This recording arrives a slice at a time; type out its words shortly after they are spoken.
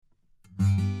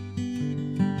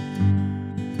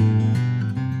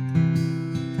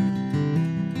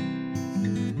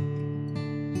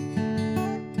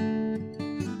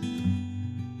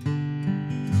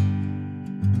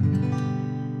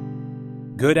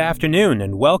Good afternoon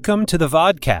and welcome to the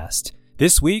Vodcast,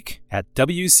 this week at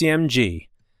WCMG.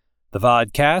 The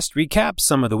Vodcast recaps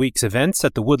some of the week's events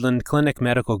at the Woodland Clinic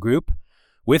Medical Group.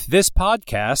 With this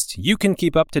podcast, you can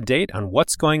keep up to date on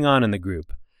what's going on in the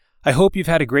group. I hope you've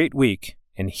had a great week,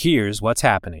 and here's what's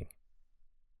happening.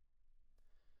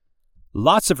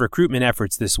 Lots of recruitment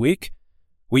efforts this week.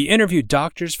 We interviewed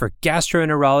doctors for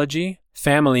gastroenterology,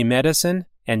 family medicine,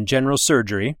 and general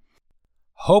surgery.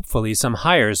 Hopefully some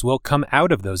hires will come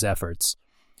out of those efforts.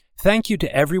 Thank you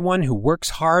to everyone who works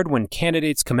hard when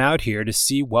candidates come out here to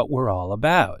see what we're all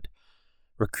about.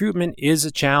 Recruitment is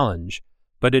a challenge,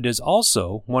 but it is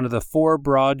also one of the 4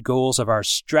 broad goals of our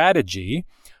strategy.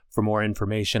 For more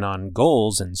information on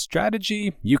goals and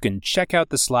strategy, you can check out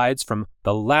the slides from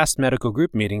the last medical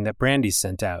group meeting that Brandy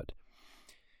sent out.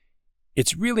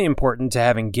 It's really important to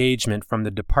have engagement from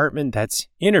the department that's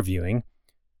interviewing.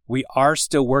 We are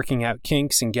still working out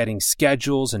kinks and getting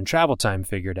schedules and travel time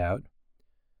figured out.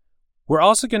 We're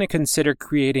also going to consider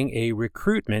creating a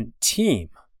recruitment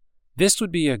team. This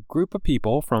would be a group of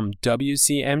people from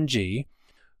WCMG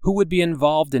who would be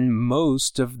involved in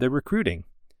most of the recruiting.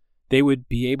 They would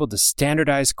be able to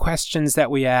standardize questions that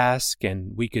we ask,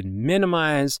 and we could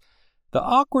minimize the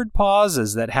awkward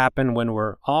pauses that happen when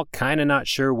we're all kind of not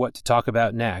sure what to talk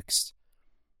about next.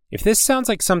 If this sounds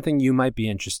like something you might be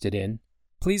interested in,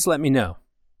 please let me know.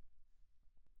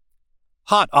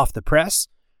 Hot off the press,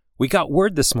 we got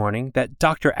word this morning that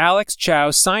Dr. Alex Chow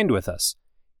signed with us.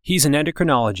 He's an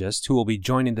endocrinologist who will be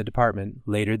joining the department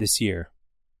later this year.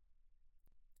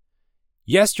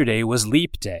 Yesterday was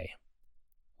Leap Day.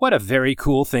 What a very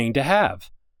cool thing to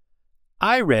have.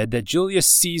 I read that Julius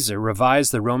Caesar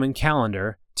revised the Roman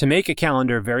calendar to make a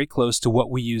calendar very close to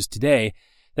what we use today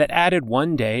that added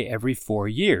one day every 4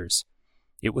 years.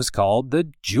 It was called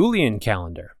the Julian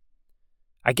calendar.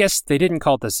 I guess they didn't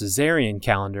call it the Caesarian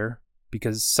calendar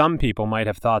because some people might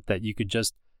have thought that you could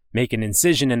just make an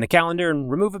incision in the calendar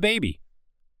and remove a baby.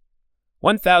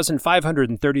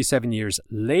 1,537 years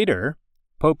later,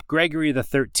 Pope Gregory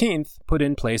XIII put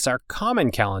in place our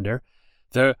common calendar,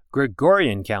 the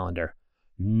Gregorian calendar,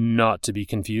 not to be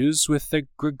confused with the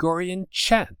Gregorian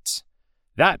chant.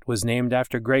 That was named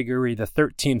after Gregory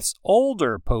XIII's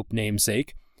older pope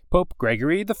namesake, Pope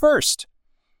Gregory I.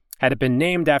 Had it been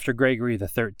named after Gregory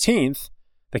XIII,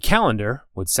 the calendar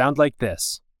would sound like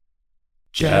this.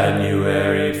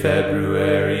 January,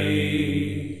 February,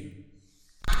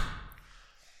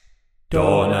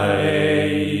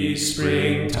 Donna,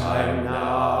 springtime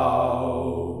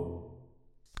now.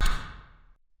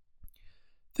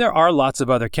 There are lots of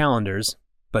other calendars,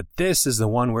 but this is the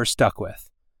one we're stuck with.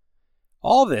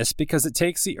 All this because it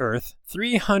takes the Earth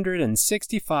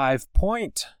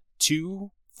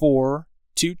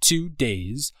 365.2422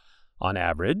 days, on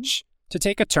average, to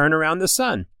take a turn around the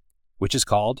sun, which is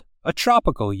called a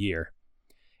tropical year.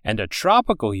 And a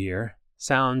tropical year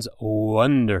sounds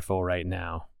wonderful right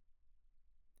now.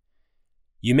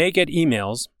 You may get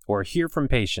emails or hear from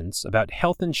patients about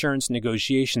health insurance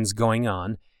negotiations going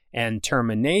on and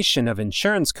termination of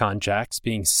insurance contracts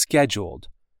being scheduled.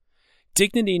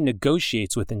 Dignity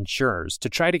negotiates with insurers to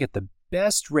try to get the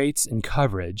best rates and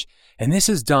coverage, and this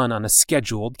is done on a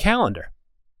scheduled calendar.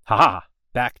 Haha,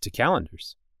 back to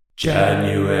calendars.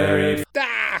 January.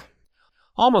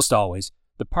 Almost always,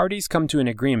 the parties come to an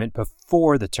agreement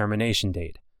before the termination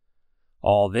date.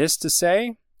 All this to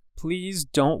say, please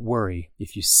don't worry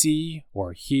if you see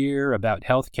or hear about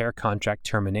healthcare contract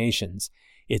terminations.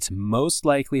 It's most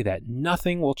likely that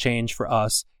nothing will change for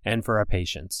us and for our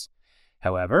patients.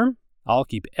 However, I'll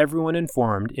keep everyone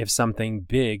informed if something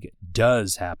big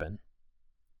does happen.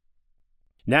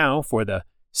 Now for the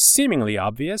seemingly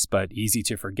obvious but easy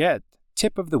to forget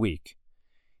tip of the week.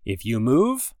 If you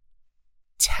move,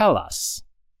 tell us.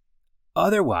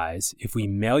 Otherwise, if we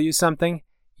mail you something,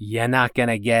 you're not going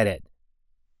to get it.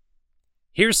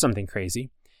 Here's something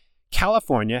crazy.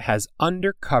 California has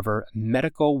undercover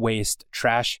medical waste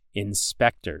trash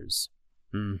inspectors.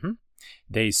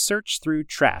 They search through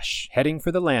trash, heading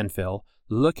for the landfill,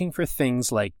 looking for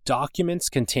things like documents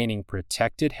containing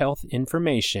protected health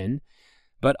information,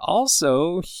 but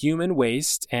also human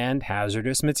waste and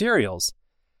hazardous materials.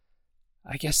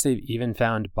 I guess they've even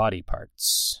found body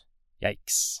parts.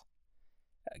 Yikes.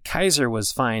 Kaiser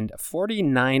was fined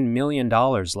 $49 million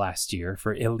last year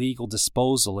for illegal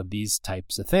disposal of these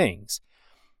types of things.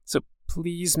 So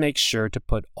please make sure to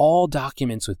put all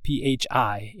documents with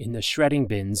PHI in the shredding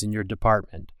bins in your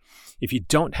department. If you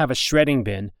don't have a shredding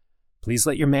bin, please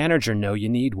let your manager know you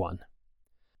need one.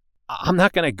 I'm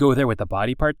not going to go there with the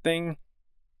body part thing.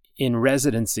 In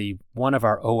residency, one of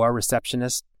our OR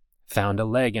receptionists found a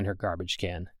leg in her garbage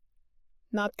can.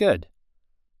 Not good.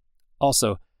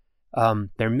 Also,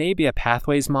 there may be a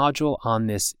pathways module on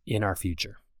this in our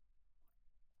future.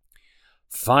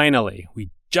 Finally, we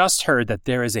just heard that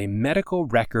there is a medical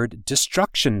record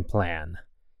destruction plan.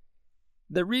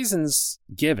 The reasons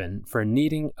given for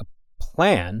needing a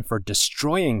plan for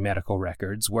destroying medical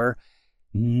records were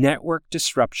network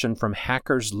disruption from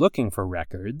hackers looking for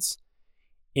records,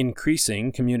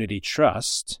 increasing community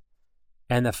trust,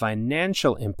 and the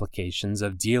financial implications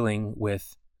of dealing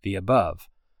with the above.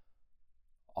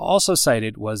 Also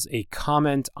cited was a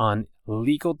comment on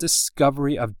legal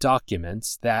discovery of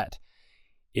documents that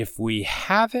if we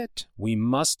have it, we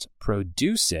must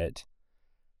produce it.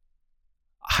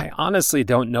 I honestly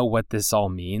don't know what this all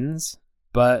means,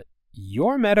 but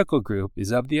your medical group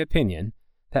is of the opinion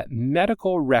that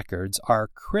medical records are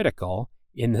critical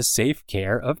in the safe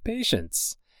care of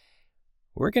patients.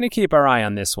 We're going to keep our eye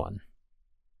on this one.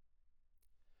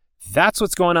 That's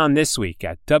what's going on this week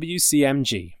at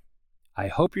WCMG. I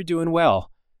hope you're doing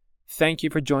well. Thank you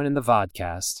for joining the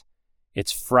Vodcast.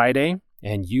 It's Friday,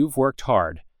 and you've worked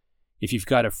hard. If you've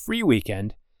got a free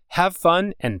weekend, have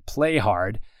fun and play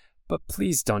hard, but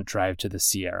please don't drive to the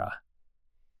Sierra.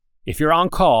 If you're on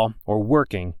call or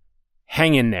working,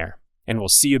 hang in there, and we'll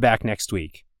see you back next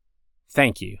week.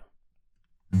 Thank you.